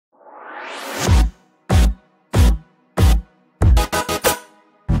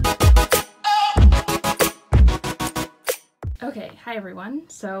Okay, hi everyone.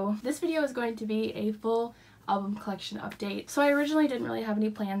 So this video is going to be a full album collection update. So I originally didn't really have any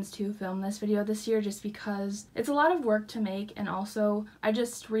plans to film this video this year just because it's a lot of work to make, and also I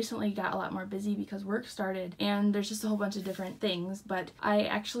just recently got a lot more busy because work started and there's just a whole bunch of different things. But I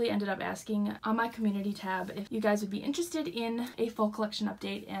actually ended up asking on my community tab if you guys would be interested in a full collection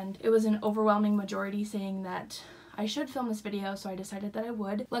update, and it was an overwhelming majority saying that I should film this video, so I decided that I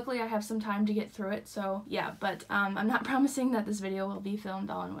would. Luckily I have some time to get through it, so yeah, but I'm not promising that this video will be filmed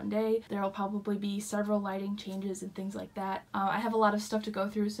all in one day. There will probably be several lighting changes and things like that. I have a lot of stuff to go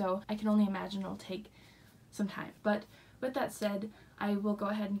through, so I can only imagine it'll take some time. But with that said, I will go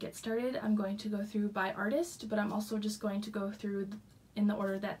ahead and get started. I'm going to go through by artist, but I'm also just going to go through in the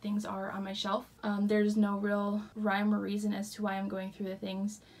order that things are on my shelf. There's no real rhyme or reason as to why I'm going through the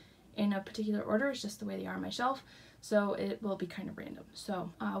things in a particular order. It's just the way they are on my shelf, so it will be kind of random.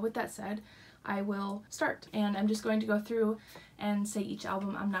 So with that said, I will start, and I'm just going to go through and say each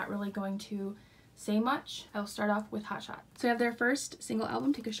album. I'm not really going to say much. I'll start off with Hot Shot. So I have their first single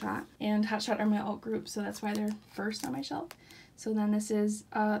album, Take a Shot, and Hot Shot are my alt group, so that's why they're first on my shelf. So then this is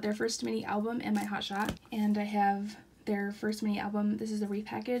their first mini album and my Hot Shot, and I have their first mini album. This is the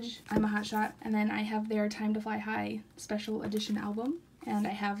repackage, I'm a Hot Shot, and then I have their Time to Fly High special edition album. And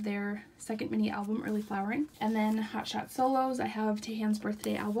I have their second mini album, Early Flowering. And then Hot Shot Solos, I have Taehan's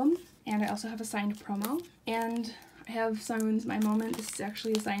birthday album, and I also have a signed promo. And I have Sungwoon's My Moment. This is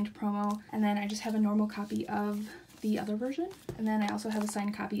actually a signed promo. And then I just have a normal copy of the other version. And then I also have a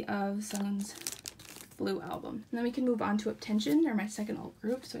signed copy of Sungwoon's Blue album. And then we can move on to Uptension. They're my second alt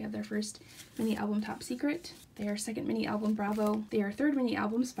group. So we have their first mini album, Top Secret, their second mini album, Bravo, their third mini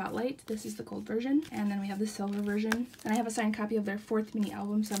album, Spotlight. This is the gold version, and then we have the silver version. And I have a signed copy of their fourth mini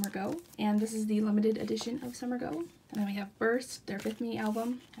album, Summer Go, and this is the limited edition of Summer Go. And then we have Burst, their fifth mini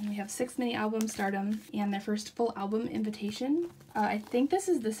album, and we have sixth mini album, Stardom, and their first full album, Invitation. I think this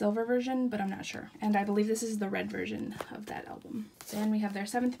is the silver version, but I'm not sure. And I believe this is the red version of that album. Then we have their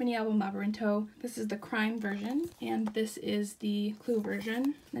seventh mini album, Labyrinto. This is the Crime version, and this is the Clue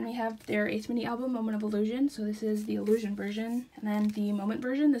version. Then we have their eighth mini album, Moment of Illusion. So this is the Illusion version. And then the Moment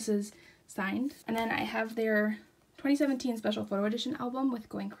version, this is signed. And then I have their 2017 Special Photo Edition album with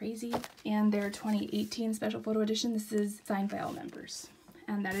Going Crazy, and their 2018 Special Photo Edition. This is signed by all members.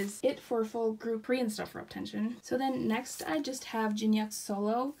 And that is it for full group pre and stuff for Uptension. So then next I just have Jinhyuk's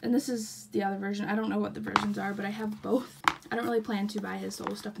solo, and this is the other version. I don't know what the versions are, but I have both. I don't really plan to buy his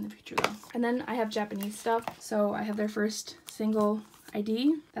solo stuff in the future though. And then I have Japanese stuff. So I have their first single,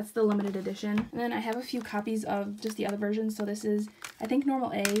 ID. That's the limited edition. And then I have a few copies of just the other versions. So this is, I think,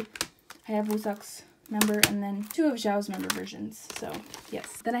 normal A. I have Woosuk's member, and then two of Zhao's member versions. So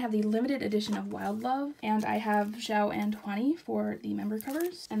yes. Then I have the limited edition of Wild Love, and I have Zhao and Hwani for the member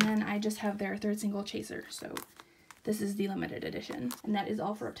covers. And then I just have their third single, Chaser. So this is the limited edition, and that is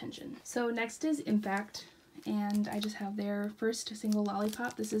all for Uptension. So next is Impact, and I just have their first single,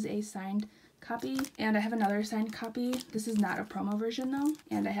 Lollipop. This is a signed copy, and I have another signed copy. This is not a promo version though.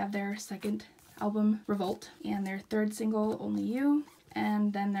 And I have their second album, Revolt, and their third single, Only You,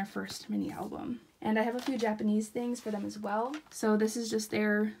 and then their first mini album. And I have a few Japanese things for them as well. So this is just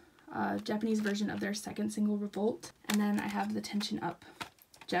their Japanese version of their second single, Revolt, and then I have the Tension Up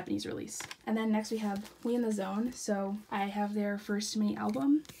Japanese release. And then next we have We in the Zone. So I have their first mini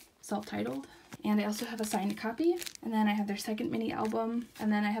album, self-titled, and I also have a signed copy. And then I have their second mini album,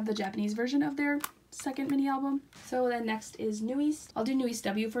 and then I have the Japanese version of their second mini album. So then next is New East. I'll do New East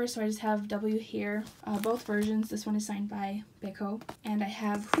W first, so I just have W here, both versions. This one is signed by Baeko. And I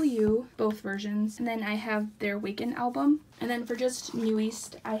have Who You, both versions. And then I have their Waken album. And then for just New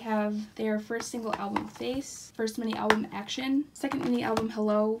East, I have their first single album, Face, first mini album, Action, second mini album,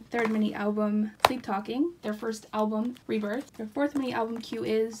 Hello, third mini album, Sleep Talking, their first album, Rebirth, their fourth mini album, Q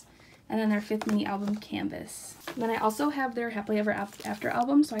Is, and then their fifth mini album, Canvas. And then I also have their Happily Ever After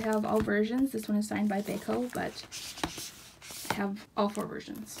album, so I have all versions. This one is signed by Baeko, but I have all four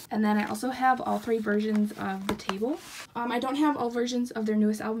versions. And then I also have all three versions of The Table. I don't have all versions of their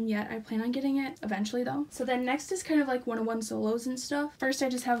newest album yet. I plan on getting it eventually though. So then next is kind of like one-on-one solos and stuff. First I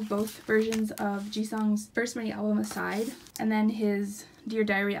just have both versions of Jisung's first mini album, Aside, and then his Dear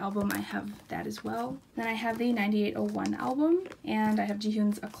Diary album, I have that as well. Then I have the 9801 album, and I have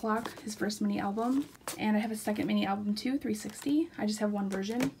Jihoon's A Clock, his first mini album, and I have a second mini album too, 360. I just have one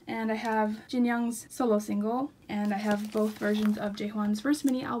version. And I have Jin Young's solo single, and I have both versions of Jaehwan's first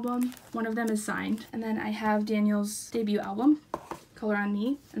mini album. One of them is signed. And then I have Daniel's debut album, Color on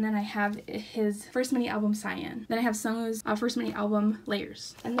Me, and then I have his first mini album, Cyan. Then I have Sungwoo's first mini album,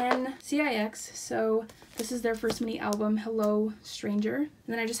 Layers. And then CIX, so this is their first mini album, Hello Stranger. And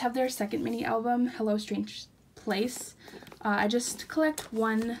then I just have their second mini album, Hello Strange Place. I just collect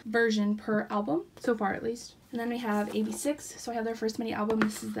one version per album, so far at least. And then we have AB6, so I have their first mini album.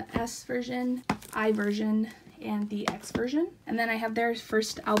 This is the S version, I version, and the X version. And then I have their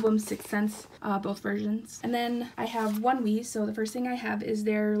first album, Sixth Sense, both versions. And then I have One We, so the first thing I have is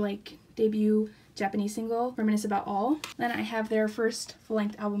their like debut Japanese single, Reminisce About All. Then I have their first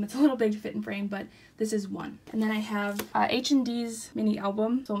full-length album. It's a little big to fit in frame, but this is one. And then I have H&D's mini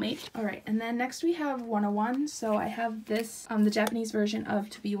album, Soulmate. Alright, and then next we have 101. So I have this, the Japanese version of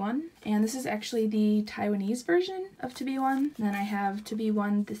To Be One. And this is actually the Taiwanese version of To Be One. And then I have To Be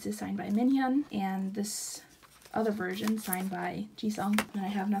One, this is signed by Minhyun. And this other version signed by Jisung. And I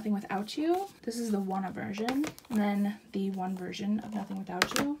have Nothing Without You. This is the One version. And then the One version of Nothing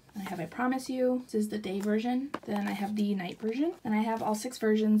Without You. And I have I Promise You. This is the Day version. Then I have the Night version. And I have all 6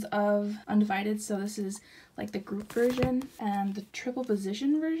 versions of Undivided. So this is like the group version and the triple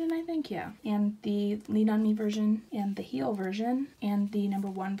position version, I think, yeah. And the Lean On Me version and the Heal version and the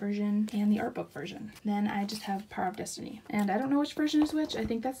 #1 version and the art book version. Then I just have Power of Destiny. And I don't know which version is which. I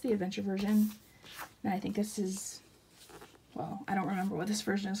think that's the adventure version. And I think this is, well, I don't remember what this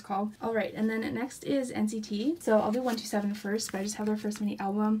version is called. Alright, and then next is NCT. So I'll do 127 first, but I just have their first mini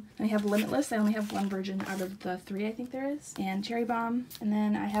album. And I have Limitless. I only have one version out of the 3 I think there is. And Cherry Bomb. And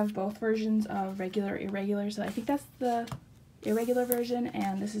then I have both versions of Regular, Irregular. So I think that's the irregular version,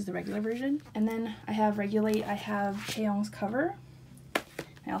 and this is the regular version. And then I have Regulate. I have Taeyong's cover.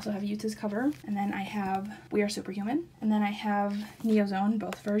 I also have Yuta's cover, and then I have We Are Superhuman, and then I have Neozone,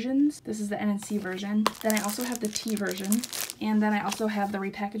 both versions. This is the NNC version. Then I also have the T version, and then I also have the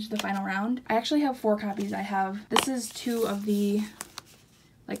repackaged The Final Round. I actually have 4 copies. This is 2 of the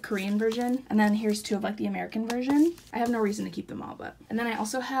like Korean version, and then here's 2 of like the American version. I have no reason to keep them all, but. And then I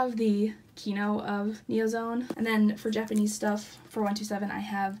also have the Kino of Neozone, and then for Japanese stuff, for 127, I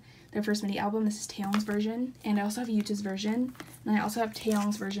have their first mini album. This is Taeyong's version, and I also have Yuta's version, and I also have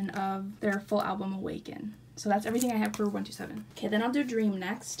Taeyong's version of their full album Awaken. So that's everything I have for 127. Okay, then I'll do Dream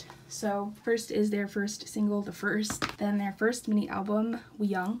next. So first is their first single, The First, then their first mini album, We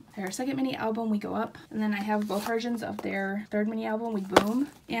Young, their second mini album, We Go Up, and then I have both versions of their third mini album, We Boom,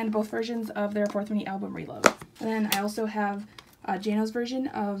 and both versions of their fourth mini album, Reload. And then I also have Jano's version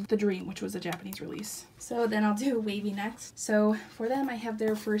of The Dream, which was a Japanese release. So then I'll do Wavy next. So for them, I have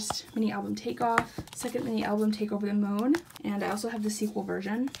their first mini album, Take Off, second mini album, Take Over the Moon, and I also have the sequel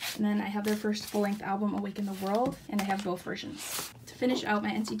version. And then I have their first full-length album, Awaken the World, and I have both versions. To finish out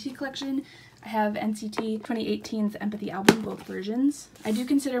my NCT collection, I have NCT 2018's Empathy album, both versions. I do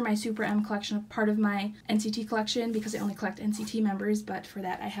consider my Super M collection a part of my NCT collection because I only collect NCT members, but for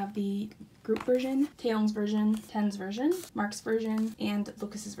that I have the group version, Taeyong's version, Ten's version, Mark's version, and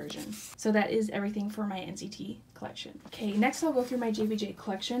Lucas's version. So that is everything for my NCT collection. Okay, next I'll go through my JBJ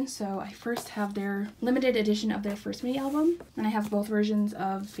collection. So I first have their limited edition of their first mini album, and I have both versions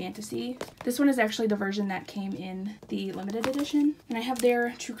of Fantasy. This one is actually the version that came in the limited edition. And I have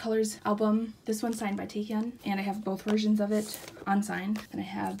their True Colors album, this one signed by Taehyun, and I have both versions of it unsigned. And I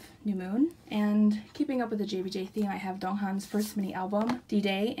have New Moon. And keeping up with the JBJ theme, I have Donghan's first mini album,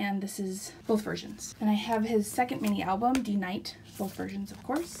 D-Day, and this is both versions. And I have his second mini album, D-Night, both versions of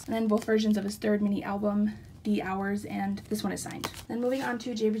course. And then both versions of his third mini album, The Hours, and this one is signed. Then moving on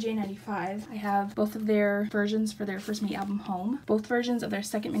to JBJ 95, I have both of their versions for their first mini album, Home, both versions of their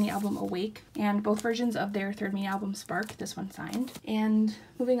second mini album, Awake, and both versions of their third mini album, Spark, this one signed. And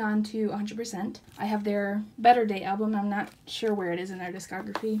moving on to 100%, I have their Better Day album. I'm not sure where it is in their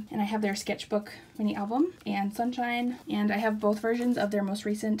discography. And I have their Sketchbook mini album and Sunshine, and I have both versions of their most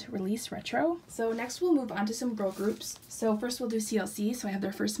recent release, Retro. So next we'll move on to some girl groups. So first we'll do CLC. So I have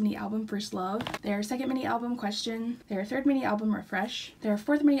their first mini album, First Love, their second mini album, Question, their third mini album, Refresh, their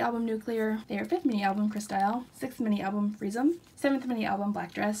fourth mini album, Nuclear, their fifth mini album, Crystyle, sixth mini album, Freezem, seventh mini album,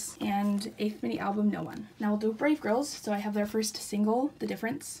 Black Dress, and eighth mini album, No One. Now we'll do Brave Girls. So I have their first single, The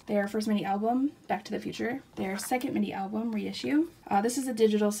Difference, their first mini album, Back to the Future, their second mini album, Reissue. This is a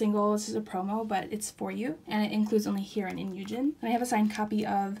digital single, this is a promo, but it's for you, and it includes only Hyerin and Yujin. And I have a signed copy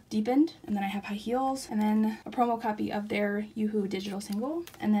of Deepened, and then I have High Heels, and then a promo copy of their Yoo-Hoo digital single.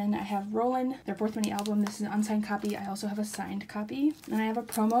 And then I have Rollin', their fourth mini album. This is an unsigned copy. I also have a signed copy. And I have a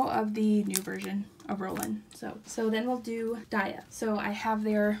promo of the new version of Rollin'. So then we'll do Daya. So I have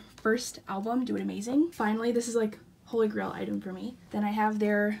their first album, Do It Amazing. Finally, this is like holy grail item for me. Then I have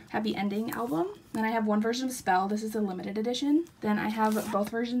their Happy Ending album. Then I have one version of Spell. This is a limited edition. Then I have both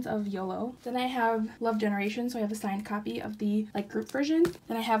versions of YOLO. Then I have Love Generation, so I have a signed copy of the like group version.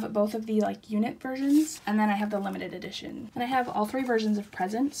 Then I have both of the like unit versions, and then I have the limited edition. And I have all 3 versions of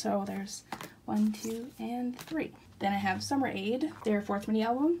Present, so there's 1, 2, and 3. Then I have Summer Aid, their 4th mini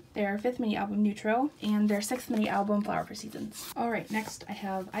album, their 5th mini album Neutro, and their 6th mini album Flower for Seasons. Alright, next I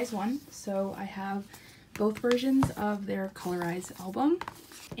have Eyes One. So I have both versions of their Color Eyes album.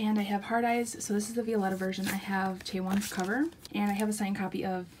 And I have Hard Eyes, so this is the Violetta version. I have Chaewon's cover, and I have a signed copy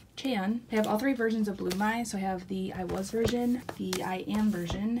of Chaeyeon. I have all 3 versions of Blue My, so I have the I Was version, the I Am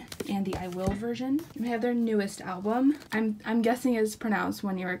version, and the I Will version. And I have their newest album. I'm guessing it's pronounced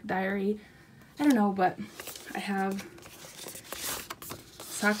One New York Diary. I don't know, but I have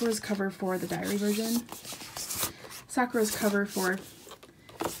Sakura's cover for the diary version, Sakura's cover for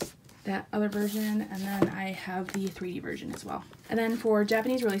that other version, and then I have the 3D version as well. And then for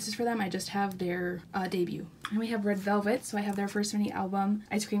Japanese releases for them, I just have their debut. And we have Red Velvet, so I have their first mini album,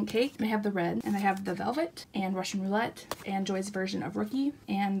 Ice Cream Cake, and I have the Red, and I have the Velvet, and Russian Roulette, and Joy's version of Rookie,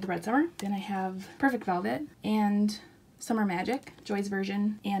 and the Red Summer. Then I have Perfect Velvet, and Summer Magic, Joy's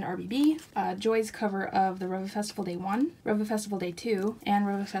version, and RBB, Joy's cover of the Rova Festival Day 1, Rova Festival Day 2, and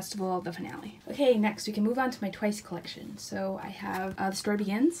Rova Festival the finale. Okay, next we can move on to my Twice collection. So I have The Story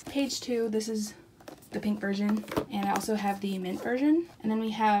Begins, page 2, this is the pink version, and I also have the mint version. And then we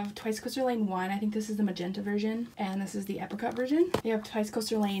have Twice Coaster Lane 1, I think this is the magenta version, and this is the apricot version. We have Twice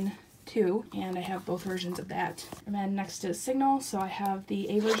Coaster Lane 2, and I have both versions of that. And then next is Signal, so I have the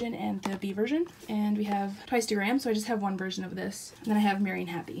A version and the B version. And we have Twice Duram, so I just have one version of this. And then I have Merry and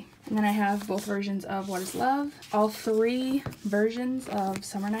Happy. And then I have both versions of What Is Love, all 3 versions of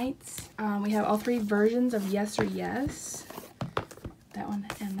Summer Nights. We have all 3 versions of Yes or Yes, that one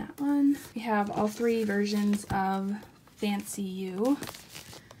and that one. We have all 3 versions of Fancy You.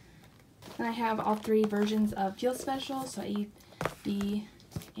 And I have all 3 versions of Feel Special, so A, B,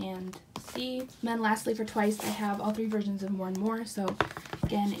 and C. And then lastly for Twice, I have all 3 versions of More and More, so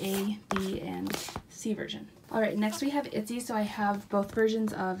again A, B, and C version. Alright, next we have ITZY, so I have both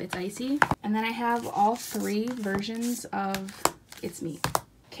versions of It's Icy, and then I have all 3 versions of It's Me.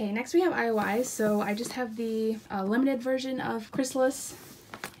 Okay, next we have IOI, so I just have the limited version of Chrysalis,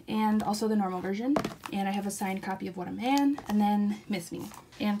 and also the normal version, and I have a signed copy of What a Man, and then Miss Me.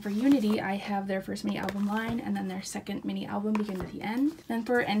 And for Unity, I have their first mini album Line, and then their second mini album Begin with the End. Then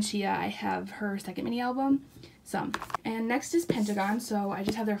for Enchia, I have her second mini album, Some. And next is Pentagon, so I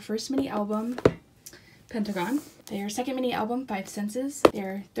just have their first mini album, Pentagon, their second mini album, Five Senses,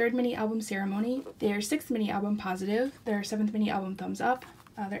 their third mini album, Ceremony, their 6th mini album, Positive, their 7th mini album, Thumbs Up,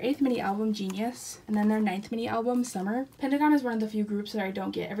 their 8th mini album, Genius, and then their 9th mini album, Summer. Pentagon is one of the few groups that I don't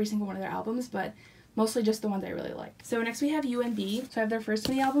get every single one of their albums, but mostly just the ones I really like. So next we have UNB. So I have their first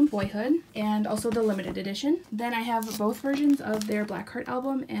mini album, Boyhood, and also the limited edition. Then I have both versions of their Blackheart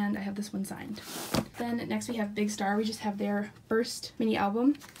album, and I have this one signed. Then next we have Big Star. We just have their first mini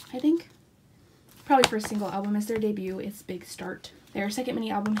album, I think. Probably first single album is their debut. It's Big Start. Their second mini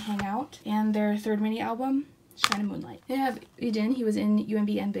album, Hangout, and their third mini album, Shine a Moonlight. They have Ujin, he was in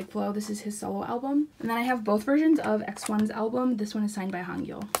UMB and Big Flow. This is his solo album. And then I have both versions of X1's album. This one is signed by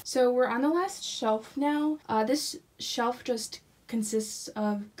Hangul. So we're on the last shelf now. This shelf just consists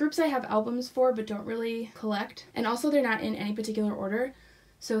of groups I have albums for but don't really collect. And also they're not in any particular order,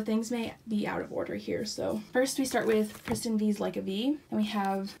 so things may be out of order here. So first we start with Kristen V's Like a V. And we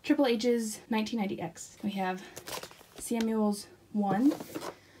have Triple H's 1990X. We have Samuel's 1.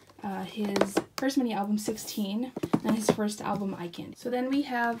 His first mini album 16, then his first album Eye Candy. So then we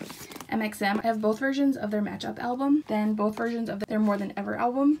have MXM. I have both versions of their Matchup album, then both versions of their More Than Ever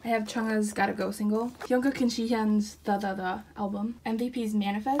album. I have Chungha's Gotta Go single, Hyunkook and Shihyun's The album, MVP's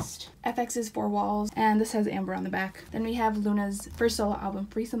Manifest, FX's Four Walls, and this has Amber on the back. Then we have Luna's first solo album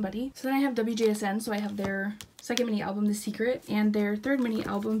Free Somebody. So then I have WJSN, so I have their second mini album The Secret and their third mini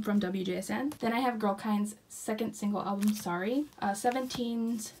album from WJSN. Then I have Girl Kind's second single album Sorry,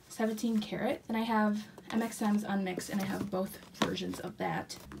 17's 17 Carat. Then I have MXM's Unmixed, and I have both versions of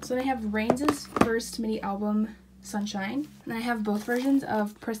that. So then I have Reigns' first mini album Sunshine, and then I have both versions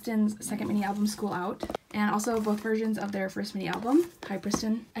of Priston's second mini album School Out, and also both versions of their first mini album Hi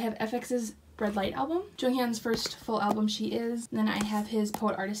Priston. I have FX's Red Light album, Jonghyun's first full album She Is, and then I have his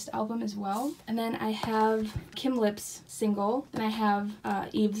Poet Artist album as well, and then I have Kim Lip's single, then I have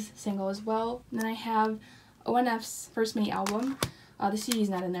Eve's single as well, and then I have ONF's first mini album. The CD's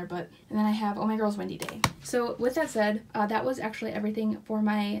not in there, and then I have Oh My Girl's Windy Day. So with that said, that was actually everything for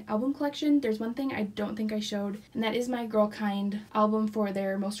my album collection. There's one thing I don't think I showed, and that is my Girl Kind album for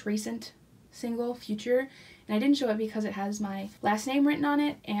their most recent single, Future. And I didn't show it because it has my last name written on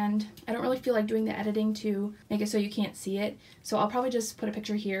it, and I don't really feel like doing the editing to make it so you can't see it. So I'll probably just put a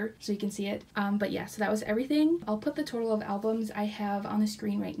picture here so you can see it. But yeah, so that was everything. I'll put the total of albums I have on the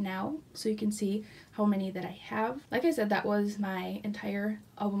screen right now so you can see how many that I have. Like I said, that was my entire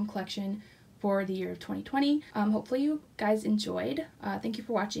album collection for the year of 2020. Hopefully you guys enjoyed. Thank you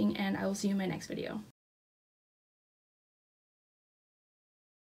for watching, and I will see you in my next video.